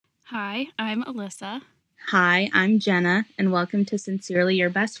Hi, I'm Alyssa, Hi, I'm Jenna, and welcome to Sincerely Your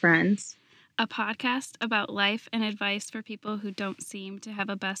Best Friends. a podcast about life and advice for people who don't seem to have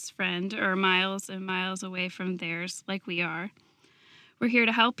a best friend or are miles and miles away from theirs like we are. We're here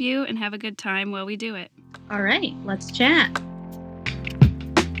to help you and have a good time while we do it. All right, let's chat.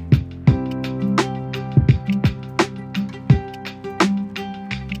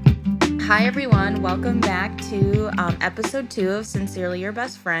 Hi, everyone. Welcome back to episode 2 of Sincerely Your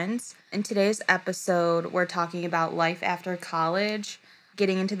Best Friends. In today's episode, we're talking about life after college,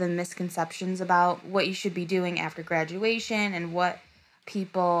 getting into the misconceptions about what you should be doing after graduation and what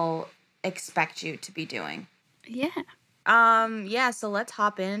people expect you to be doing. Yeah. So let's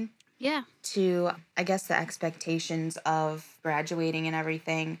hop in Yeah. to, I guess, the expectations of graduating and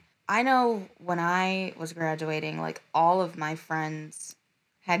everything. I know when I was graduating, like, all of my friends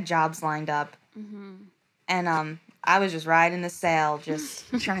had jobs lined up, and I was just riding the sail, just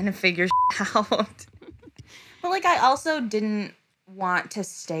trying to figure out. But, like, I also didn't want to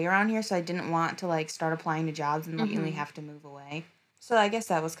stay around here, so I didn't want to, like, start applying to jobs and immediately have to move away. So I guess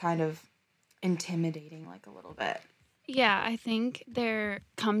that was kind of intimidating, like, a little bit. Yeah, I think there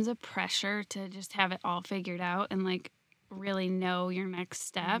comes a pressure to just have it all figured out and like really know your next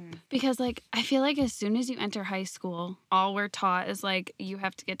step. Because like I feel like as soon as you enter high school, all we're taught is like you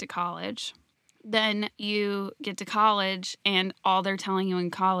have to get to college. Then you get to college and all they're telling you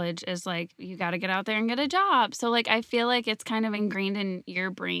in college is like you got to get out there and get a job. So like I feel like it's kind of ingrained in your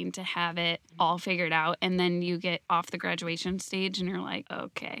brain to have it all figured out, and then you get off the graduation stage and you're like,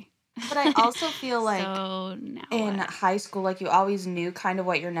 okay. But I also feel like So now in what? high school, like, you always knew kind of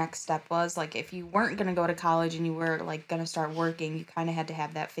what your next step was. Like, if you weren't going to go to college and you were, like, going to start working, you kind of had to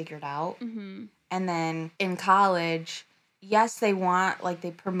have that figured out. Mm-hmm. And then in college, yes, they want, like,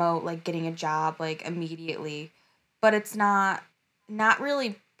 they promote, like, getting a job, like, immediately. But it's not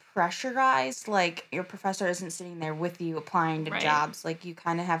really pressurized. Like, your professor isn't sitting there with you applying to Right. jobs. Like, you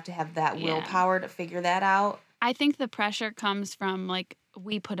kind of have to have that Yeah. willpower to figure that out. I think the pressure comes from like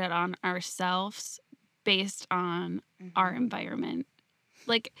we put it on ourselves based on our environment.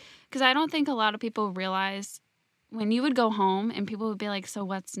 Like, because I don't think a lot of people realize when you would go home and people would be like, so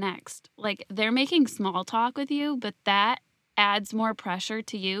what's next? Like, they're making small talk with you, but that adds more pressure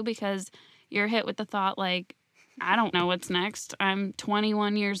to you because you're hit with the thought, like, I don't know what's next. I'm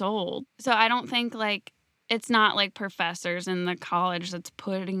 21 years old. So I don't think like it's not like professors in the college that's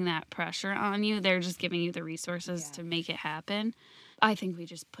putting that pressure on you. They're just giving you the resources to make it happen. I think we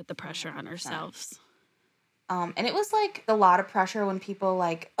just put the pressure on 100%. ourselves. And it was, like, a lot of pressure when people,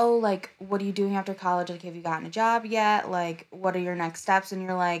 like, "Oh, like, what are you doing after college? Like, have you gotten a job yet? Like, what are your next steps?" And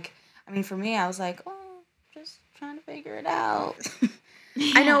you're like, I mean, for me, I was like, "Oh, just trying to figure it out."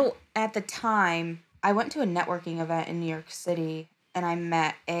 I know at the time, I went to a networking event in New York City, and I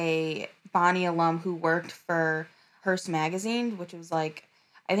met a Bonnie alum who worked for Hearst Magazine, which was, like,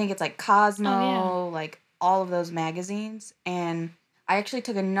 I think it's, like, Cosmo, like, all of those magazines. And I actually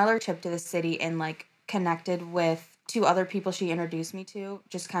took another trip to the city and, like, connected with 2 other people she introduced me to,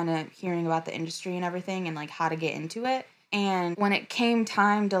 just kind of hearing about the industry and everything and, like, how to get into it. And when it came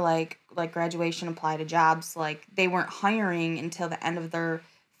time to, like graduation, apply to jobs, like, they weren't hiring until the end of their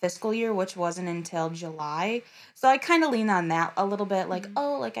fiscal year, which wasn't until July. So I kind of lean on that a little bit, like,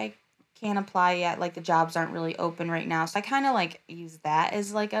 oh, like, I can't apply yet, like, the jobs aren't really open right now. So I kind of, like, use that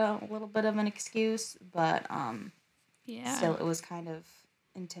as, like, a little bit of an excuse, but still, it was kind of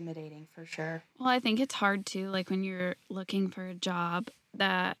intimidating for sure. Well, I think it's hard too, like when you're looking for a job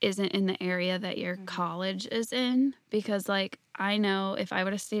that isn't in the area that your college is in, because like I know if I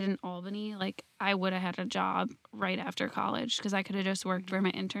would have stayed in Albany, like I would have had a job right after college because I could have just worked where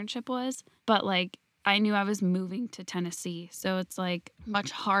my internship was. But like I knew I was moving to Tennessee, so it's like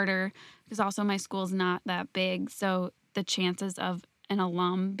much harder because also my school's not that big, so the chances of an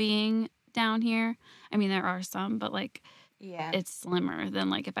alum being down here, I mean there are some, but like Yeah. it's slimmer than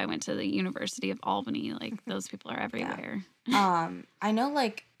like if I went to the University of Albany. Like those people are everywhere. I know,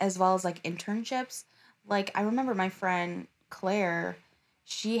 like, as well as, like, internships, like, I remember my friend Claire,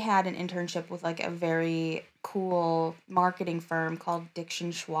 she had an internship with, like, a very cool marketing firm called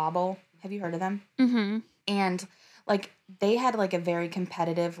Diction Schwabel. Have you heard of them? Mm-hmm. And, like, they had, like, a very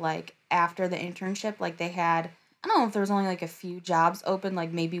competitive, like, after the internship, like, they had, I don't know if there was only, like, a few jobs open,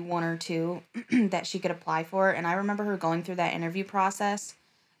 like, maybe 1 or 2 that she could apply for. And I remember her going through that interview process,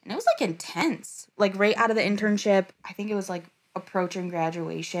 and it was, like, intense. Like, right out of the internship, I think it was, like, approaching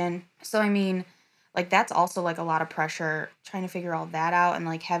graduation. So, I mean, like, that's also, like, a lot of pressure trying to figure all that out and,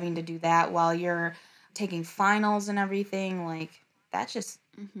 like, having to do that while you're taking finals and everything. Like, that just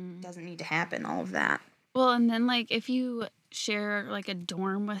doesn't need to happen, all of that. Well, and then like if you share like a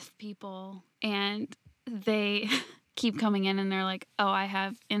dorm with people and they keep coming in and they're like, oh, I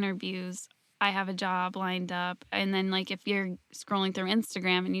have interviews. I have a job lined up. And then, like, if you're scrolling through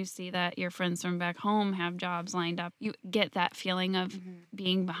Instagram and you see that your friends from back home have jobs lined up, you get that feeling of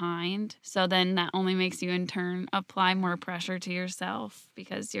being behind. So then that only makes you, in turn, apply more pressure to yourself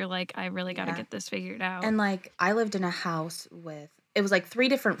because you're like, I really got to get this figured out. And, like, I lived in a house with, it was like 3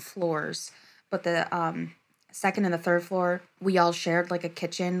 different floors, but the second and the third floor, we all shared, like, a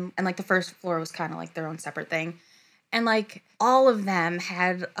kitchen. And, like, the first floor was kind of like their own separate thing. And, like, all of them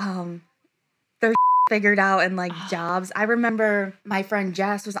had their figured out and like jobs. I remember my friend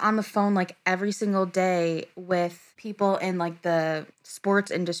Jess was on the phone like every single day with people in like the sports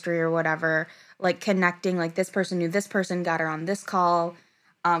industry or whatever, like connecting, like this person knew this person, got her on this call,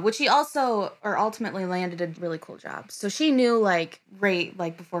 which she also or ultimately landed a really cool job. So she knew like right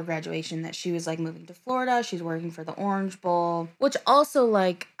like before graduation that she was like moving to Florida. She's working for the Orange Bowl, which also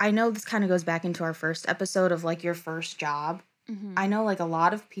like I know this kind of goes back into our first episode of like your first job. I know like a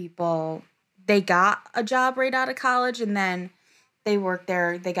lot of people, they got a job right out of college and then they worked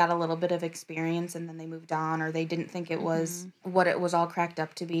there, they got a little bit of experience and then they moved on or they didn't think it was what it was all cracked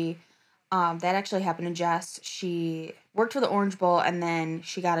up to be. That actually happened to Jess. She worked for the Orange Bowl and then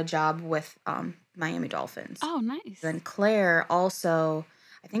she got a job with Miami Dolphins. Oh, nice. Then Claire also,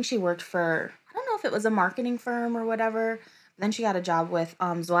 I think she worked for, I don't know if it was a marketing firm or whatever. But then she got a job with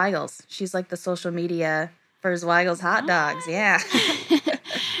Zweigels. She's like the social media for Zweigels hot dogs. Yeah.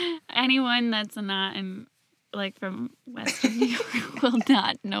 Anyone that's not in like from Western New York will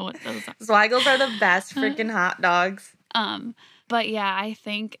not know what those are. Zweigels are the best freaking hot dogs. But yeah, I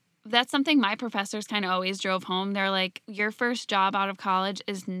think that's something my professors kind of always drove home. They're like, your first job out of college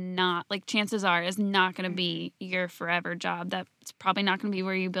is not, like, chances are, is not going to be your forever job. That's probably not going to be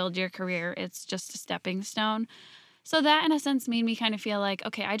where you build your career. It's just a stepping stone. So that, in a sense, made me kind of feel like,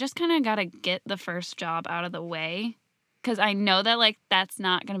 okay, I just kind of got to get the first job out of the way because I know that, like, that's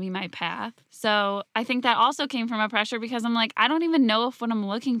not going to be my path. So I think that also came from a pressure because I'm like, I don't even know if what I'm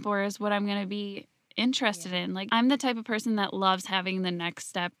looking for is what I'm going to be interested in. Like, I'm the type of person that loves having the next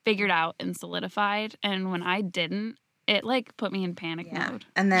step figured out and solidified. And when I didn't, it, like, put me in panic mode.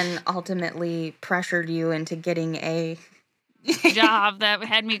 And then ultimately pressured you into getting a job that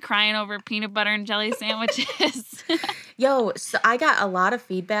had me crying over peanut butter and jelly sandwiches. Yo, so I got a lot of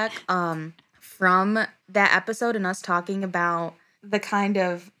feedback from that episode and us talking about the kind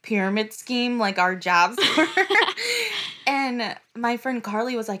of pyramid scheme like our jobs were. And my friend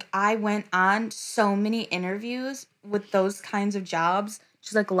Carly was like, I went on so many interviews with those kinds of jobs.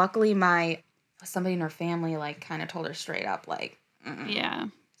 She's like, luckily somebody in her family like kind of told her straight up like, yeah.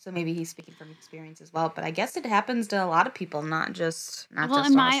 So maybe he's speaking from experience as well. But I guess it happens to a lot of people, not just and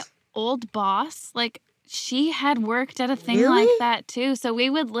us. My old boss, like, she had worked at a thing like that too. So we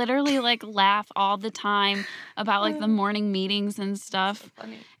would literally like laugh all the time about like the morning meetings and stuff. So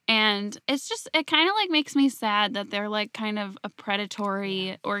funny. And it's just, it kind of like makes me sad that they're like kind of a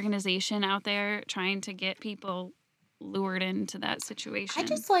predatory organization out there trying to get people lured into that situation. I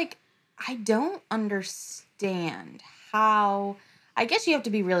just like, I don't understand how, I guess you have to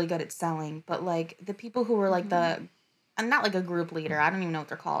be really good at selling, but like the people who were like I'm not like a group leader, I don't even know what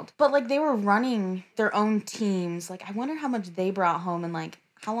they're called, but like they were running their own teams. Like I wonder how much they brought home and like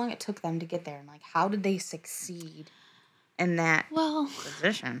how long it took them to get there and like how did they succeed in that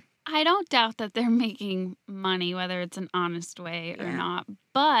position. I don't doubt that they're making money, whether it's an honest way or not.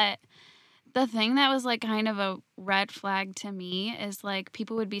 But the thing that was like kind of a red flag to me is like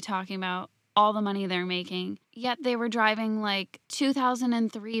people would be talking about all the money they're making, yet they were driving like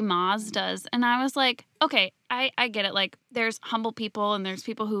 2003 Mazdas. And I was like, okay, I get it. Like there's humble people and there's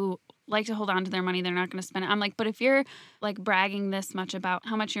people who like to hold on to their money. They're not going to spend it. I'm like, but if you're like bragging this much about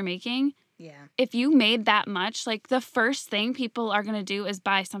how much you're making, if you made that much, like the first thing people are going to do is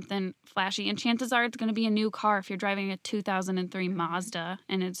buy something flashy. And chances are it's going to be a new car if you're driving a 2003 Mazda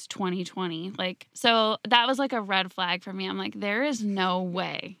and it's 2020. Like, so that was like a red flag for me. I'm like, there is no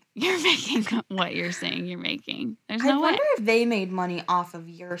way you're making what you're saying you're making. There's no way. I wonder if they made money off of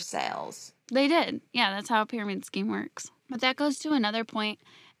your sales. They did. Yeah, that's how a pyramid scheme works. But that goes to another point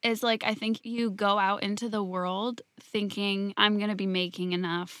is like, I think you go out into the world thinking I'm going to be making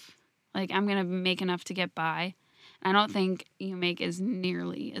enough. Like, I'm going to make enough to get by. I don't think you make as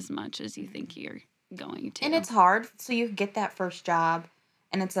nearly as much as you think you're going to. And it's hard. So you get that first job,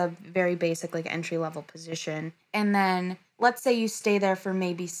 and it's a very basic, like, entry-level position. And then let's say you stay there for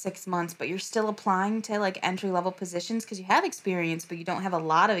maybe 6 months, but you're still applying to, like, entry-level positions because you have experience, but you don't have a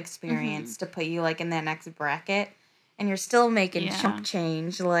lot of experience to put you, like, in that next bracket. And you're still making chunk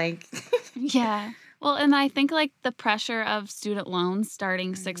change, like... Yeah. Well, and I think, like, the pressure of student loans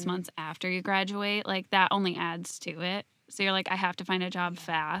starting 6 Mhm. months after you graduate, like, that only adds to it. So you're like, "I have to find a job Yeah.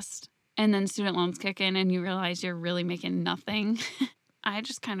 fast." And then student loans kick in and you realize you're really making nothing. I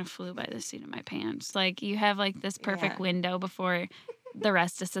just kind of flew by the seat of my pants. Like, you have, like, this perfect Yeah. window before the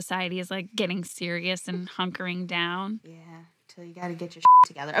rest of society is, like, getting serious and hunkering down. Yeah. Till you gotta get your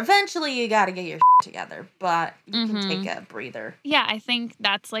together. Eventually, you gotta get your together, but you can take Mhm. a breather. Yeah, I think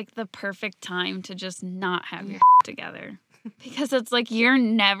that's, like, the perfect time to just not have Yeah. your together. Because it's like you're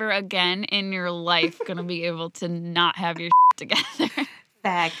never again in your life gonna be able to not have your together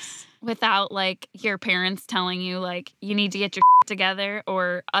Facts. without, like, your parents telling you, like, you need to get your together,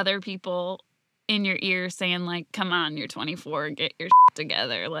 or other people in your ear saying, like, "Come on, you're 24, get your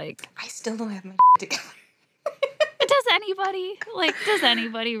together." Like, I still don't have my together. does anybody? Like, does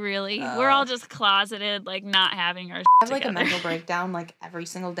anybody really? We're all Uh, just closeted, like, not having our I have like a together. mental breakdown like every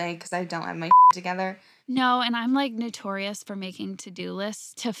single day because I don't have my together. No, and I'm, like, notorious for making to-do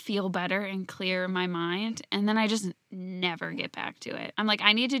lists to feel better and clear my mind, and then I just never get back to it. I'm like,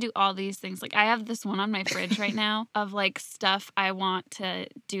 "I need to do all these things." Like, I have this one on my fridge right now of, like, stuff I want to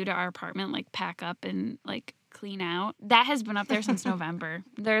do to our apartment, like, pack up and, like, clean out. That has been up there since November.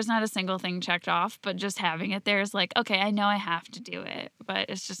 There's not a single thing checked off, but just having it there is like, "Okay, I know I have to do it, but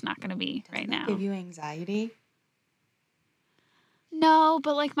it's just not gonna be right Doesn't that give now." you anxiety? No,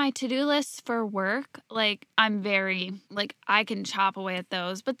 but, like, my to-do lists for work, like, I'm very like, I can chop away at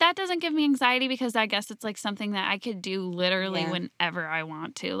those, but that doesn't give me anxiety because I guess it's, like, something that I could do literally Yeah. whenever I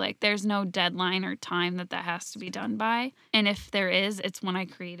want to. Like, there's no deadline or time that has to be done by, and if there is, it's when I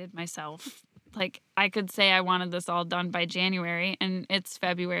created myself. Like, I could say I wanted this all done by January, and it's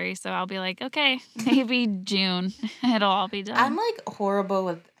February, so I'll be like, "Okay, maybe June, it'll all be I'm done." like horrible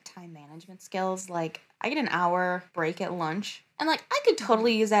with time management skills. Like, I get an hour break at lunch, and like, I could Mhm.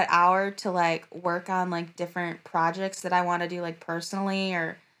 totally use that hour to like work on like different projects that I want to do, like personally,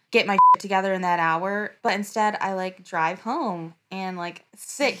 or get my together in that hour. But instead, I like drive home and like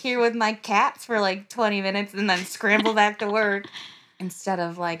sit here with my cats for like 20 minutes and then scramble back to work instead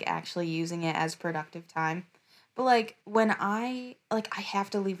of like actually using it as productive time. But like when I have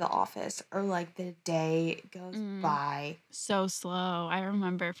to leave the office or like the day goes Mm. by. So slow. I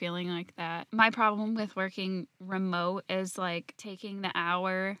remember feeling like that. My problem with working remote is like taking the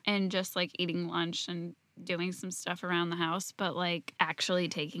hour and just like eating lunch and doing some stuff around the house, but like actually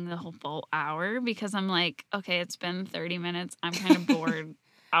taking the whole full hour because I'm like, okay, it's been 30 minutes. I'm kind of bored.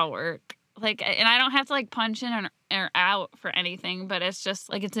 I'll work. Like, and I don't have to like punch in or out for anything, but it's just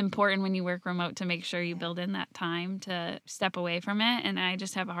like it's important when you work remote to make sure you Yeah. build in that time to step away from it. And I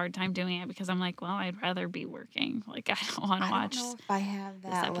just have a hard time doing it because I'm like, well, I'd rather be working. Like, I don't want to I don't watch know if I have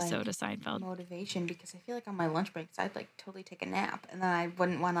this that episode like of Seinfeld. motivation because I feel like on my lunch breaks I'd like totally take a nap and then I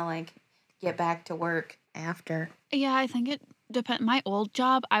wouldn't want to like get back to work after. Yeah, I think it depends. My old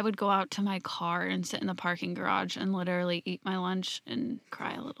job, I would go out to my car and sit in the parking garage and literally eat my lunch and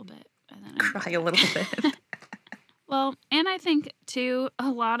cry a little bit. And then I'd go Cry a little back. bit. Well, and I think too, a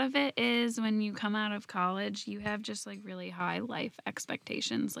lot of it is when you come out of college, you have just like really high life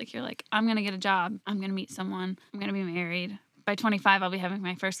expectations. Like you're like, I'm gonna get a job, I'm gonna meet someone, I'm gonna be married. By 25, I'll be having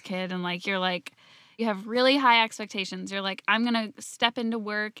my first kid, and like you're like, you have really high expectations. You're like, I'm gonna step into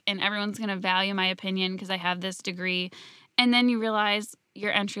work, and everyone's gonna value my opinion because I have this degree, and then you realize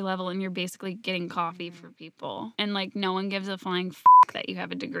you're entry level and you're basically getting coffee Mhm. for people, and like no one gives a flying that you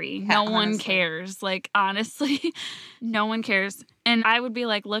have a degree. Yeah, No one honestly. cares. Like, honestly, no one cares. And I would be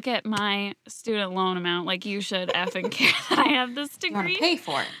like, look at my student loan amount. Like, you should effing care that I have this You want to degree. pay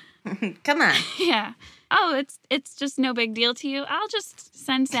for it. Come on. Yeah. Oh, it's just no big deal to you. I'll just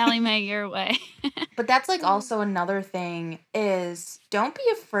send Sally Mae your way. But that's like also another thing is don't be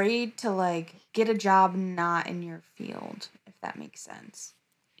afraid to like get a job not in your field, if that makes sense.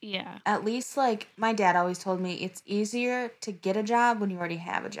 Yeah. At least like my dad always told me it's easier to get a job when you already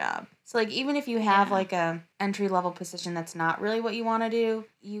have a job. So like even if you have Yeah. like a entry level position that's not really what you want to do,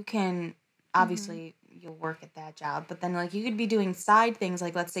 you can Mhm. obviously you'll work at that job, but then like you could be doing side things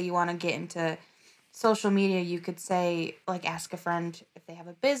like let's say you want to get into social media, you could say like ask a friend if they have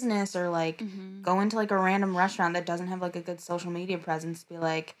a business or like Mhm. go into like a random restaurant that doesn't have like a good social media presence, be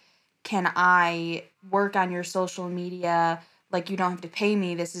like, "Can I work on your social media? Like you don't have to pay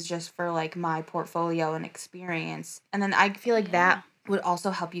me. This is just for like my portfolio and experience." And then I feel like Yeah. that would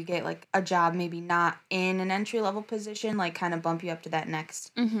also help you get like a job maybe not in an entry level position, like kind of bump you up to that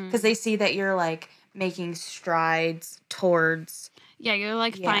next Mhm. cuz they see that you're like making strides towards Yeah, you're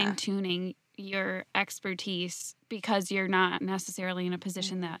like yeah. fine tuning your expertise because you're not necessarily in a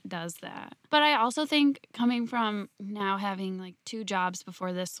position that does that. But I also think coming from now having like 2 jobs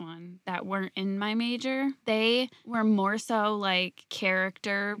before this one that weren't in my major, they were more so like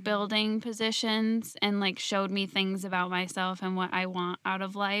character building positions and like showed me things about myself and what I want out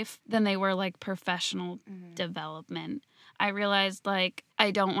of life than they were like professional development. I realized like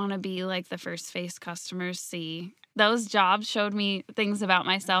I don't want to be like the first face customers see. Those jobs showed me things about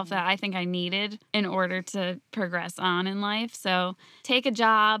myself that I think I needed in order to progress on in life. So take a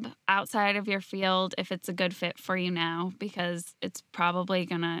job outside of your field if it's a good fit for you now, because it's probably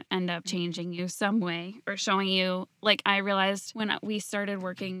going to end up changing you some way or showing you. Like I realized when we started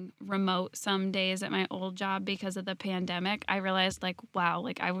working remote some days at my old job because of the pandemic, I realized like, wow,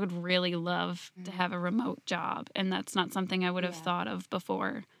 like I would really love to have a remote job. And that's not something I would have thought of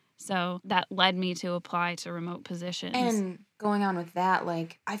before. So that led me to apply to remote positions. And going on with that,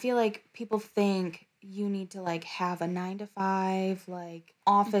 like, I feel like people think you need to, like, have a 9 to 5, like,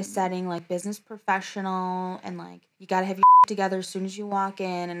 office setting, like, business professional, and, like, you gotta have your together as soon as you walk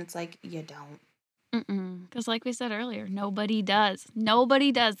in, and it's like, you don't. Because like we said earlier, nobody does.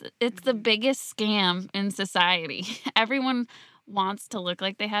 Nobody does. It's the biggest scam in society. Everyone wants to look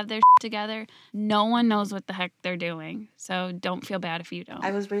like they have their together. No one knows what the heck they're doing. So don't feel bad if you don't.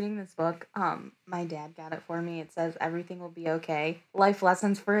 I was reading this book. My dad got it for me. It says Everything Will Be Okay. Life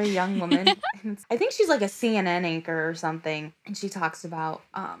Lessons for a Young Woman. I think she's like a CNN anchor or something. And she talks about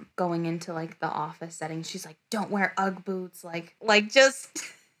going into like the office setting. She's like, don't wear Ugg boots. Like just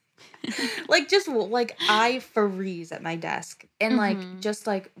like I freeze at my desk. And like just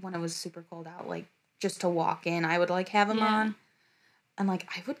like when it was super cold out, like just to walk in, I would like have them on. And, like,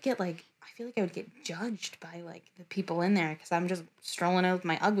 I feel like I would get judged by, like, the people in there because I'm just strolling out with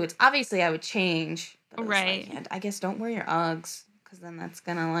my Ugg boots. Obviously, I would change. But right. Like, yeah, I guess don't wear your Uggs because then that's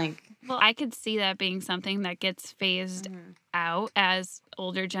going to, like... Well, I could see that being something that gets phased out as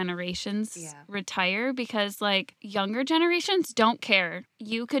older generations retire because, like, younger generations don't care.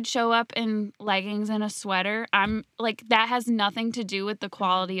 You could show up in leggings and a sweater. I'm, like, that has nothing to do with the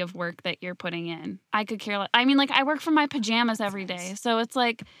quality of work that you're putting in. I could care. I mean, like, I work from my pajamas every day. So it's,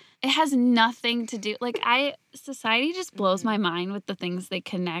 like, it has nothing to do... Like, society just blows my mind with the things they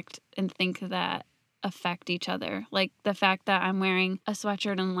connect and think that affect each other. Like the fact that I'm wearing a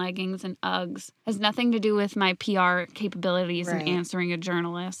sweatshirt and leggings and Uggs has nothing to do with my PR capabilities and answering a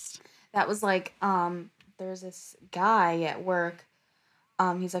journalist. That was like, there's this guy at work,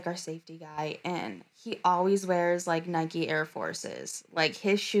 he's like our safety guy, and he always wears like Nike Air Forces. Like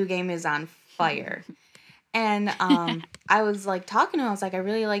his shoe game is on fire. And I was like talking to him, I was like, I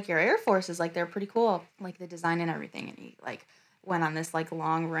really like your Air Forces, like they're pretty cool, like the design and everything. And he like went on this like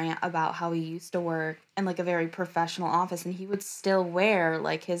long rant about how he used to work in like a very professional office and he would still wear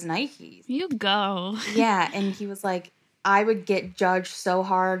like his Nikes. You go. Yeah, and he was like, I would get judged so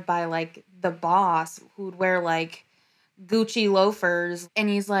hard by like the boss who would wear like Gucci loafers. And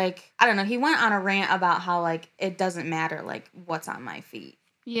he's like, I don't know, he went on a rant about how like it doesn't matter like what's on my feet.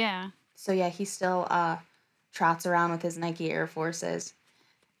 Yeah. So yeah, he still trots around with his Nike Air Forces.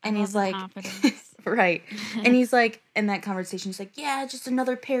 And he's like, right. And he's like, in that conversation, he's like, yeah, just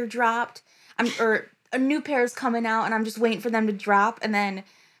another pair dropped. Or a new pair is coming out and I'm just waiting for them to drop. And then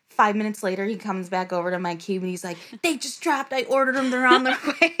 5 minutes later, he comes back over to my cube and he's like, they just dropped. I ordered them. They're on their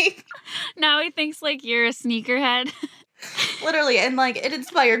way. Now he thinks like you're a sneakerhead. Literally. And like, it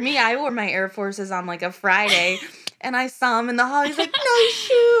inspired me. I wore my Air Forces on like a Friday and I saw him in the hall. He's like, nice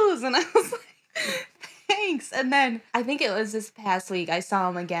shoes. And I was like, thanks. And then I think it was this past week I saw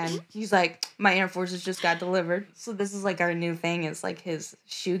him again. He's like, my Air Forces just got delivered. So this is like our new thing is like his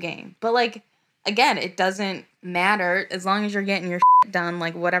shoe game. But like, again, it doesn't matter as long as you're getting your shit done,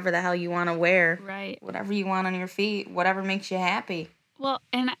 like whatever the hell you want to wear. Right. Whatever you want on your feet, whatever makes you happy. Well,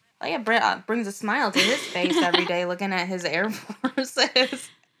 and it brings a smile to his face every day looking at his Air Forces.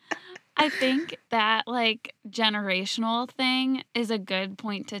 I think that like generational thing is a good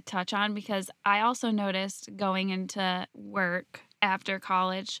point to touch on because I also noticed going into work after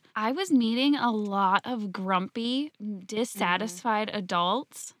college, I was meeting a lot of grumpy, dissatisfied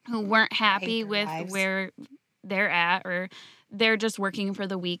adults who weren't happy with where they're at or they're just working for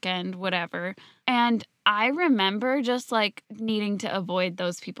the weekend, whatever. And I remember just like needing to avoid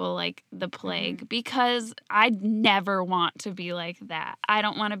those people like the plague because I never want to be like that. I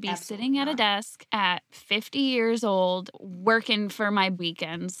don't want to be sitting at a desk at 50 years old working for my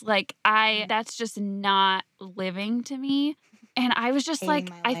weekends. Like that's just not living to me. And I was just hating like,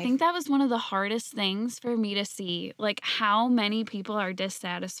 my I life. think that was one of the hardest things for me to see, like how many people are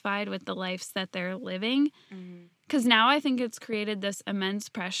dissatisfied with the lives that they're living. Mhm. Because now I think it's created this immense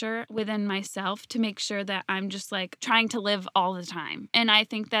pressure within myself to make sure that I'm just like trying to live all the time. And I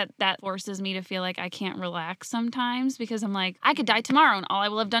think that that forces me to feel like I can't relax sometimes because I'm like, I could die tomorrow and all I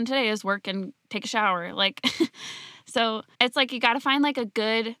will have done today is work and take a shower. Like, so it's like you got to find like a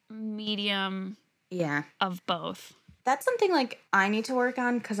good medium Yeah. of both. That's something like I need to work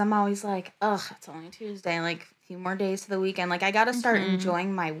on because I'm always like, ugh, it's only Tuesday, like a few more days to the weekend. Like I gotta start Mhm.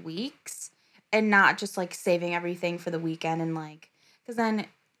 enjoying my weeks and not just like saving everything for the weekend and like because then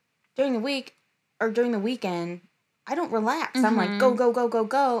during the week or during the weekend, I don't relax. I'm like go, Mhm. go, go, go,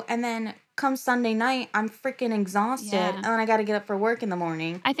 go. And then come Sunday night, I'm freaking exhausted Yeah. and then I gotta get up for work in the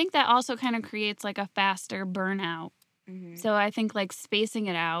morning. I think that also kind of creates like a faster burnout. Mm-hmm. So I think like spacing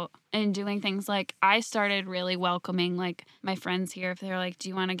it out and doing things like I started really welcoming like my friends here if they're like, do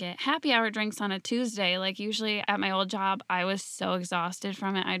you want to get happy hour drinks on a Tuesday? Like usually at my old job, I was so exhausted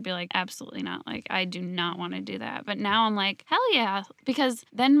from it. I'd be like, absolutely not. Like I do not want to do that. But now I'm like, hell yeah. Because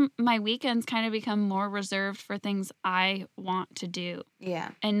then my weekends kind of become more reserved for things I want to do Yeah.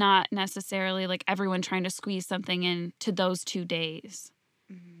 and not necessarily like everyone trying to squeeze something in to those 2 days.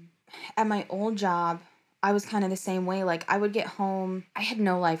 Mm-hmm. At my old job, I was kind of the same way. Like, I would get home, I had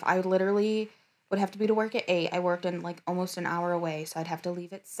no life. I literally would have to be to work at 8. I worked in like almost an hour away, so I'd have to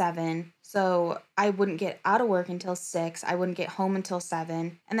leave at 7. So I wouldn't get out of work until 6. I wouldn't get home until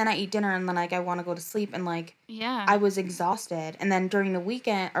 7. And then I eat dinner and then like I want to go to sleep and like Yeah. I was exhausted. And then during the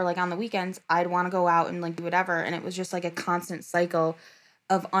weekend or like on the weekends, I'd want to go out and like do whatever. And it was just like a constant cycle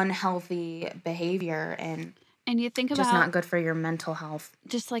of unhealthy behavior and And you think just about not good for your mental health.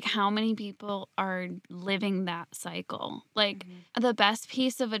 just like how many people are living that cycle. Like Mhm. the best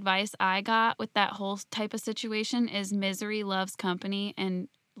piece of advice I got with that whole type of situation is misery loves company and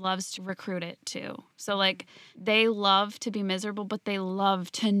loves to recruit it too. So like they love to be miserable, but they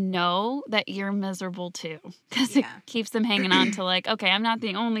love to know that you're miserable too because it Yeah. keeps them hanging on to like, okay, I'm not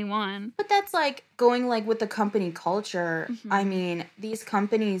the only one. But that's like going like with the company culture. I Mhm. mean, these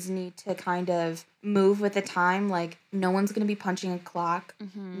companies need to kind of move with the time. Like, no one's going to be punching a clock.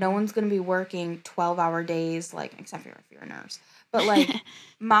 No Mhm. one's going to be working 12-hour days, like, except for if you're a nurse. But like,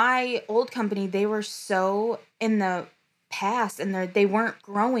 my old company, they were so in the past and they weren't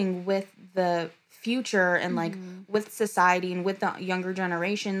growing with the future and like Mhm. with society and with the younger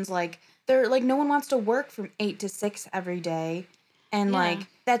generations. Like, they're like, no one wants to work from 8 to 6 every day. And Yeah. like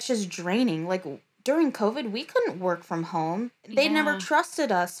that's just draining. Like during COVID, we couldn't work from home. They never Yeah.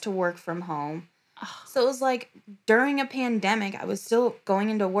 trusted us to work from home. Ugh. So it was like during a pandemic, I was still going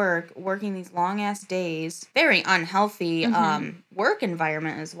into work, working these long ass days. Very unhealthy Mhm. work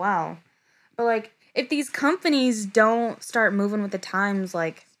environment as well. But like if these companies don't start moving with the times,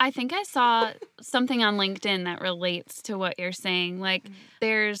 like I think I saw something on LinkedIn that relates to what you're saying. Like,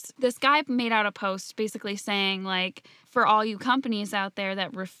 there's this guy made out a post basically saying, like, for all you companies out there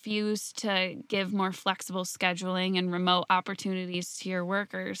that refuse to give more flexible scheduling and remote opportunities to your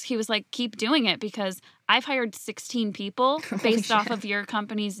workers, he was like, keep doing it because I've hired 16 people holy based off shit. of your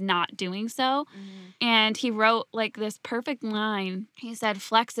companies not doing so. Mhm. And he wrote like this perfect line. He said,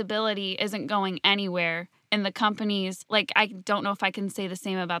 flexibility isn't going anywhere. And the companies, like, I don't know if I can say the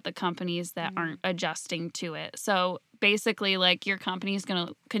same about the companies that aren't adjusting to it. So basically, like, your company is going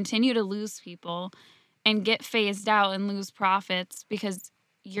to continue to lose people and get phased out and lose profits because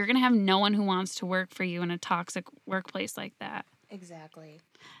you're going to have no one who wants to work for you in a toxic workplace like that. Exactly.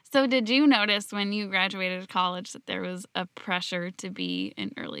 So, did you notice when you graduated college that there was a pressure to be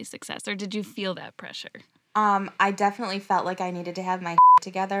an early success, or did you feel that pressure? I definitely felt like I needed to have my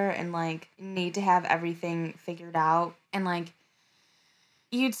together and like need to have everything figured out. And like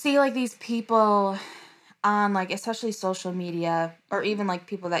you'd see like these people on like especially social media or even like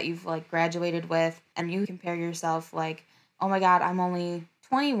people that you've like graduated with and you compare yourself like, "Oh my god, I'm only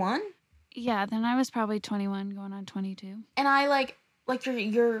 21?" Yeah, then I was probably 21 going on 22. And I like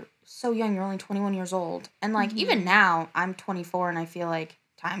you're so young, you're only 21 years old. And like even Mhm. now, I'm 24 and I feel like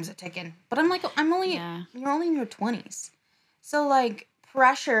time's a ticking. But I'm like I'm only Yeah. you're only in your 20s. So like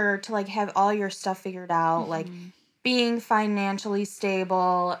pressure to like have all your stuff figured out, like Mhm. being financially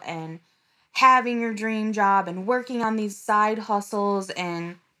stable and having your dream job and working on these side hustles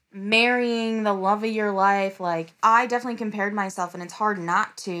and marrying the love of your life. Like I definitely compared myself and it's hard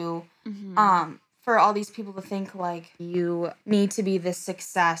not to Mhm. for all these people to think like you need to be this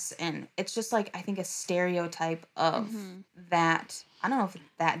success and it's just like I think a stereotype of Mhm. that. I don't know if it's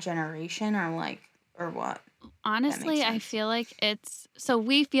that generation or like or what. That makes Honestly, I sense. feel like it's so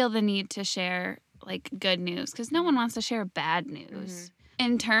we feel the need to share like good news because no one wants to share bad news.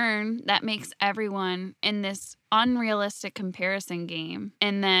 In turn, that makes everyone in this unrealistic comparison game.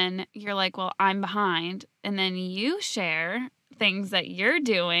 And then you're like, well, I'm behind. And then you share things that you're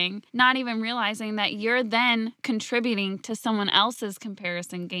doing, not even realizing that you're then contributing to someone else's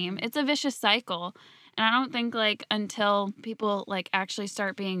comparison game. It's a vicious cycle. And I don't think like until people like actually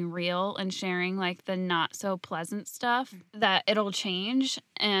start being real and sharing like the not so pleasant stuff that it'll change.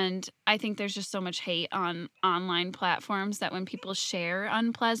 And I think there's just so much hate on online platforms that when people share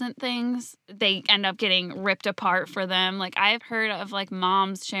unpleasant things, they end up getting ripped apart for them. Like I've heard of like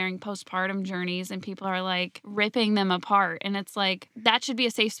moms sharing postpartum journeys and people are like ripping them apart. And it's like that should be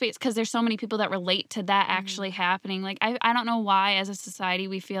a safe space because there's so many people that relate to that actually happening. Like I don't know why as a society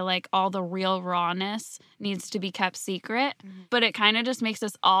we feel like all the real rawness needs to be kept secret, but it kind of just makes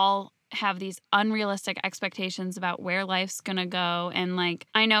us all have these unrealistic expectations about where life's gonna go. And like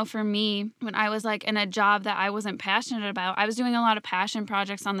I know for me, when I was like in a job that I wasn't passionate about, I was doing a lot of passion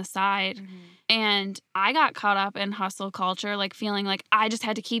projects on the side. And I got caught up in hustle culture, like feeling like I just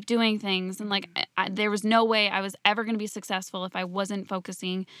had to keep doing things. And like there was no way I was ever going to be successful if I wasn't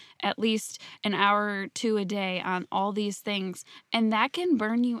focusing at least an hour or two a day on all these things. And that can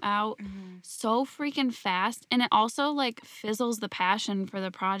burn you out so freaking fast. And it also like fizzles the passion for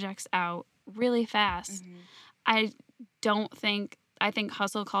the projects out really fast. I think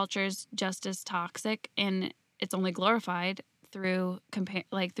hustle culture is just as toxic and it's only glorified through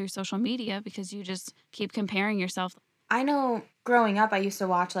social media because you just keep comparing yourself. I know growing up, I used to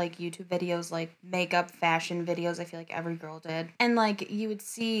watch like YouTube videos, like makeup, fashion videos. I feel like every girl did. And like you would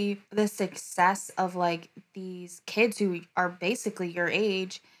see the success of like these kids who are basically your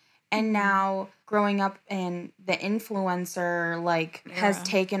age. And now growing up and the influencer like has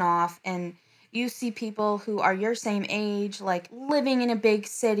taken off and you see people who are your same age, like living in a big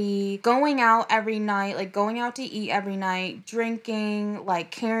city, going out every night, like going out to eat every night, drinking,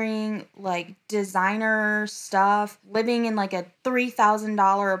 like carrying like designer stuff, living in like a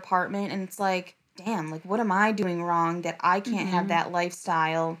 $3,000 apartment. And it's like, damn, like what am I doing wrong that I can't have that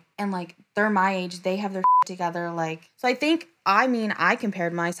lifestyle? And like they're my age, they have their together. Like, so I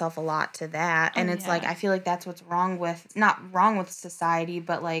compared myself a lot to that. And it's like, I feel like that's what's not wrong with society,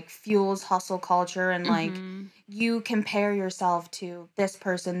 but like fuels hustle culture. And like you compare yourself to this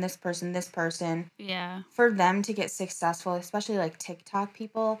person, this person, this person. Yeah. For them to get successful, especially like TikTok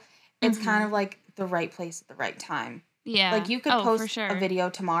people, it's kind of like the right place at the right time. Yeah. Like you could post a video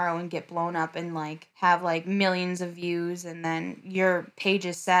tomorrow and get blown up and like have like millions of views and then your page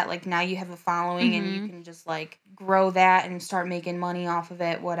is set. Like now you have a following and you can just like grow that and start making money off of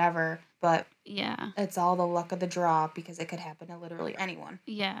it, whatever. But yeah, it's all the luck of the draw because it could happen to literally anyone.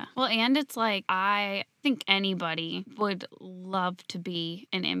 Yeah. Well, and it's like I think anybody would love to be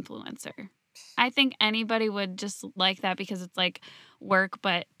an influencer. I think anybody would just like that because it's like work,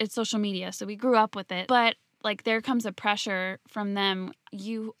 but it's social media. So we grew up with it. But like there comes a pressure from them.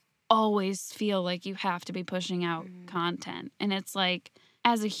 You always feel like you have to be pushing out content. And it's like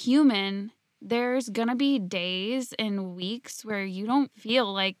as a human, there's gonna be days and weeks where you don't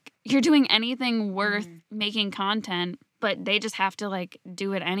feel like you're doing anything worth making content, but they just have to like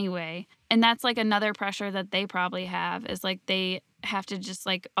do it anyway. And that's like another pressure that they probably have is like they have to just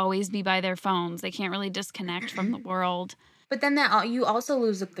like always be by their phones. They can't really disconnect from the world. But then you also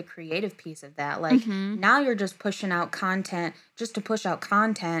lose the creative piece of that. Like now you're just pushing out content just to push out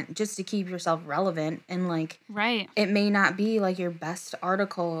content just to keep yourself relevant. And like, it may not be like your best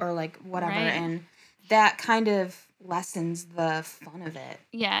article or like whatever. And that kind of lessens the fun of it.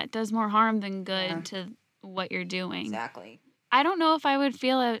 Yeah, it does more harm than good to what you're doing. Exactly. I don't know if I would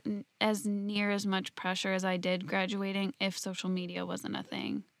feel as near as much pressure as I did graduating if social media wasn't a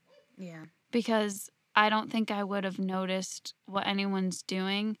thing. Yeah. Because I don't think I would have noticed what anyone's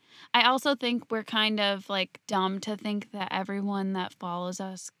doing. I also think we're kind of like dumb to think that everyone that follows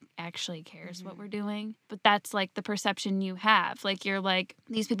us actually cares what we're doing. But that's like the perception you have. Like you're like,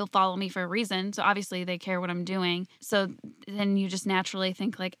 these people follow me for a reason. So obviously they care what I'm doing. So then you just naturally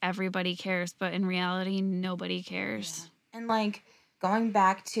think like everybody cares. But in reality, nobody cares. Yeah. And like going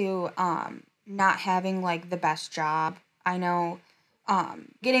back to not having like the best job, I know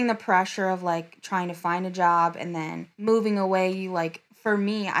getting the pressure of like trying to find a job and then moving away, you like, for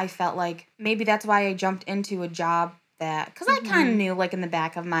me, I felt like maybe that's why I jumped into a job that, because I kind of knew like in the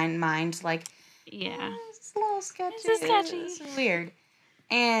back of my mind, like, it's a little sketchy. It's weird.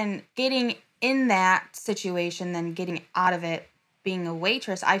 And getting in that situation, then getting out of it, being a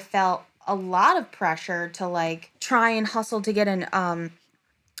waitress, I felt a lot of pressure to like try and hustle to get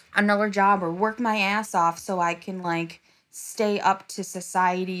another job or work my ass off so I can like stay up to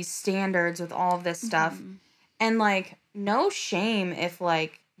society's standards with all of this stuff. Mhm. And, like, no shame if,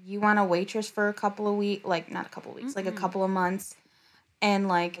 like, you want to waitress for a couple of weeks, like, not a couple of weeks, like a Mm-mm. couple of months, and,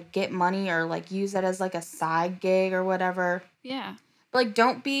 like, get money or, like, use that as, like, a side gig or whatever. Yeah. But, like,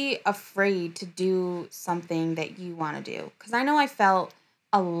 don't be afraid to do something that you want to do. Because I know I felt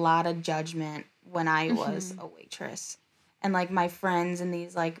a lot of judgment when I was Mhm. a waitress. And, like, my friends in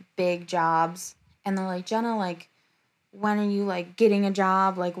these, like, big jobs. And they're like, Jenna, like, when are you, like, getting a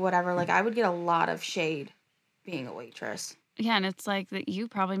job? Like, whatever. Like, I would get a lot of shade being a waitress. Yeah, and it's like that you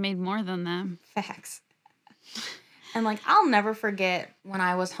probably made more than them. Facts. And, like, I'll never forget when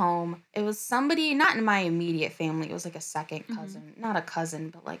I was home. It was somebody, not in my immediate family. It was, like, a second cousin. Not a cousin,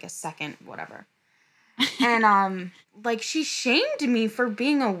 but, like, a second whatever. And, like, she shamed me for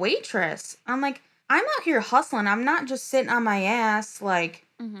being a waitress. I'm like, I'm out here hustling. I'm not just sitting on my ass, like,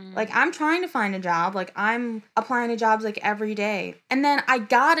 Mhm. I'm trying to find a job. Like, I'm applying to jobs, like, every day. And then I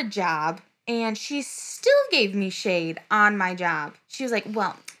got a job, and she still gave me shade on my job. She was like,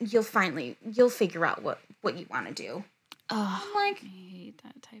 well, you'll figure out what you want to do. Oh, I'm like, I hate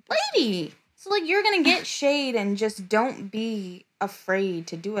that type of lady. So, like, you're going to get shade, and just don't be afraid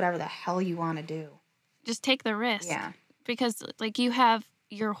to do whatever the hell you want to do. Just take the risk. Yeah. Because, like, you have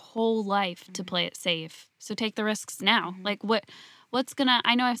your whole life to Mhm. play it safe. So take the risks now. Mhm. Like, what's gonna,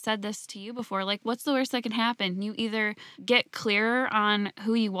 I know I've said this to you before, like, what's the worst that can happen? You either get clearer on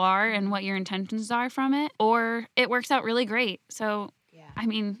who you are and what your intentions are from it, or it works out really great. So, Yeah. I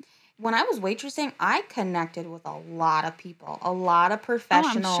mean, When I was waitressing, I connected with a lot of people, a lot of oh, I'm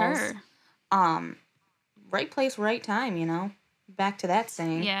professionals. sure. Right place, right time, you know? Back to that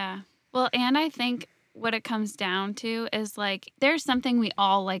saying. Yeah. Well, and I think what it comes down to is like there's something we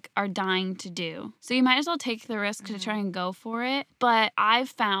all like are dying to do. So you might as well take the risk to try and go for it. But I've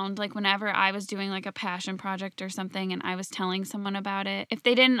found like whenever I was doing like a passion project or something and I was telling someone about it, if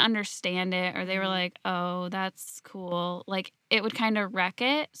they didn't understand it or they were like, "Oh, that's cool." Like it would kind of wreck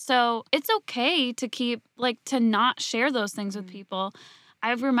it. So it's okay to keep like to not share those things with people.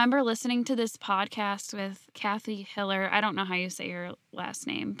 I remember listening to this podcast with Kathy Hiller. I don't know how you say your last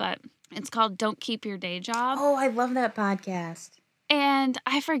name, but it's called Don't Keep Your Day Job. Oh, I love that podcast. And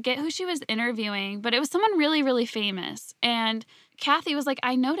I forget who she was interviewing, but it was someone really, really famous. And Kathy was like,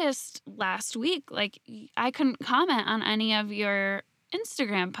 I noticed last week, like, I couldn't comment on any of your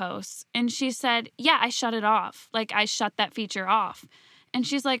Instagram posts. And she said, yeah, I shut it off. Like, I shut that feature off. And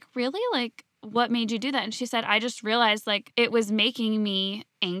she's like, really? Like, what made you do that? And she said, I just realized, like, it was making me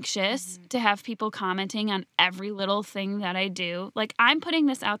anxious to have people commenting on every little thing that I do. Like, I'm putting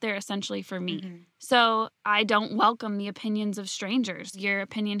this out there essentially for me. So I don't welcome the opinions of strangers. Your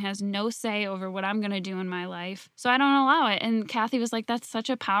opinion has no say over what I'm going to do in my life. So I don't allow it. And Kathy was like, that's such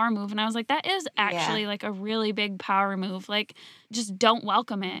a power move. And I was like, that is actually like a really big power move. Like, just don't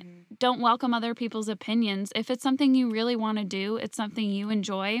welcome it. Don't welcome other people's opinions. If it's something you really want to do, it's something you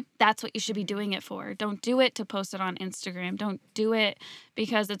enjoy, that's what you should be doing it for. Don't do it to post it on Instagram. Don't do it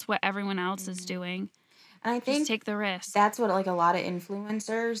because it's what everyone else is doing. And I think just take the risk. That's what like a lot of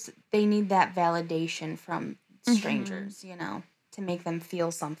influencers, they need that validation from strangers, you know, to make them feel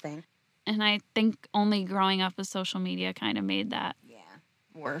something. And I think only growing up with social media kind of made that. Yeah.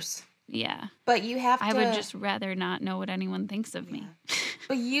 Worse. Yeah. But you have to. I would just rather not know what anyone thinks of me.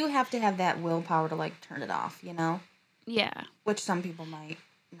 But you have to have that willpower to like turn it off, you know? Yeah. Which some people might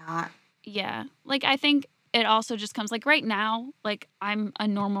not. Yeah. Like, I think it also just comes like right now, like I'm a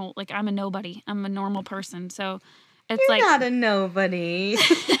nobody. I'm a normal person. So it's You're like not a nobody.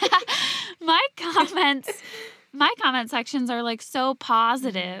 my comment sections are like so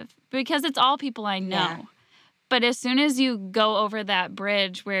positive because it's all people I know. Yeah. But as soon as you go over that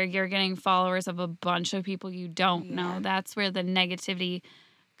bridge where you're getting followers of a bunch of people you don't know, that's where the negativity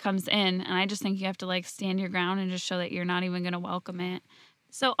comes in. And I just think you have to like stand your ground and just show that you're not even going to welcome it.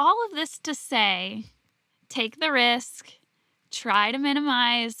 So all of this to say, take the risk, try to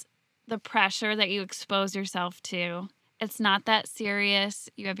minimize the pressure that you expose yourself to. It's not that serious.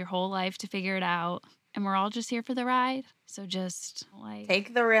 You have your whole life to figure it out. And we're all just here for the ride. So just like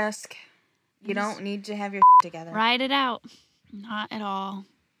take the risk. You don't need to have your together. Ride it out. Not at all.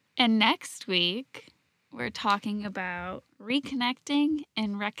 And next week, we're talking about reconnecting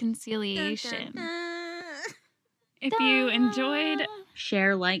and reconciliation. If you enjoyed,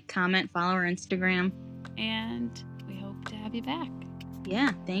 share, like, comment, follow our Instagram. and we hope to have you back.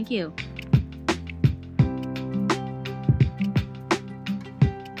 Yeah, thank you.